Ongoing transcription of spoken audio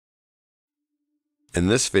In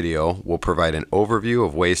this video, we'll provide an overview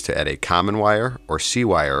of ways to add a common wire or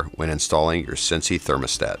C-wire when installing your Sensi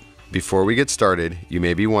thermostat. Before we get started, you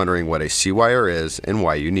may be wondering what a C-wire is and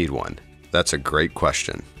why you need one. That's a great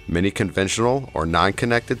question. Many conventional or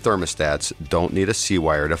non-connected thermostats don't need a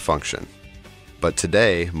C-wire to function. But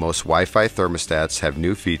today, most Wi-Fi thermostats have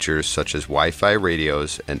new features such as Wi-Fi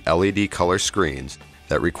radios and LED color screens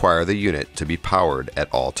that require the unit to be powered at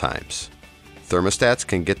all times. Thermostats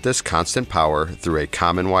can get this constant power through a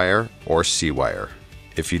common wire or C-wire.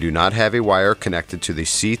 If you do not have a wire connected to the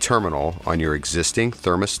C terminal on your existing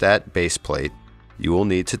thermostat base plate, you will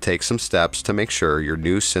need to take some steps to make sure your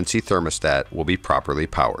new Sensi thermostat will be properly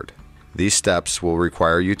powered. These steps will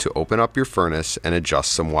require you to open up your furnace and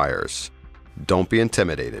adjust some wires. Don't be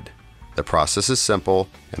intimidated. The process is simple,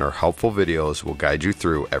 and our helpful videos will guide you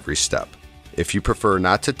through every step. If you prefer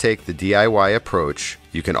not to take the DIY approach,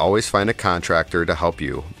 you can always find a contractor to help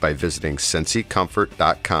you by visiting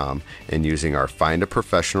sensicomfort.com and using our Find a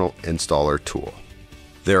Professional Installer tool.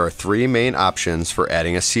 There are three main options for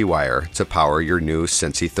adding a C-wire to power your new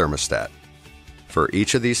Sensi thermostat. For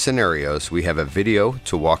each of these scenarios, we have a video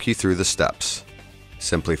to walk you through the steps.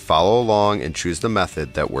 Simply follow along and choose the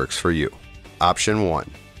method that works for you. Option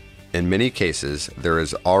 1. In many cases, there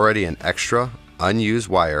is already an extra unused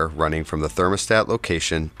wire running from the thermostat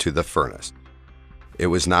location to the furnace. It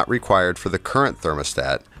was not required for the current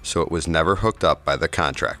thermostat, so it was never hooked up by the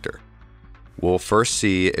contractor. We'll first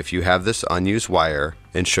see if you have this unused wire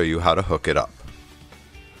and show you how to hook it up.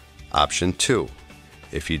 Option 2.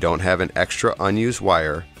 If you don't have an extra unused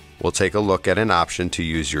wire, we'll take a look at an option to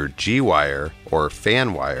use your G wire or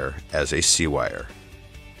fan wire as a C wire.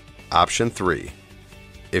 Option 3.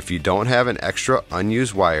 If you don't have an extra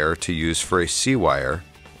unused wire to use for a C wire,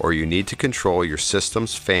 or you need to control your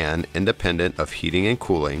system's fan independent of heating and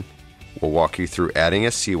cooling, we'll walk you through adding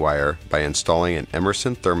a C wire by installing an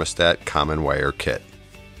Emerson thermostat common wire kit.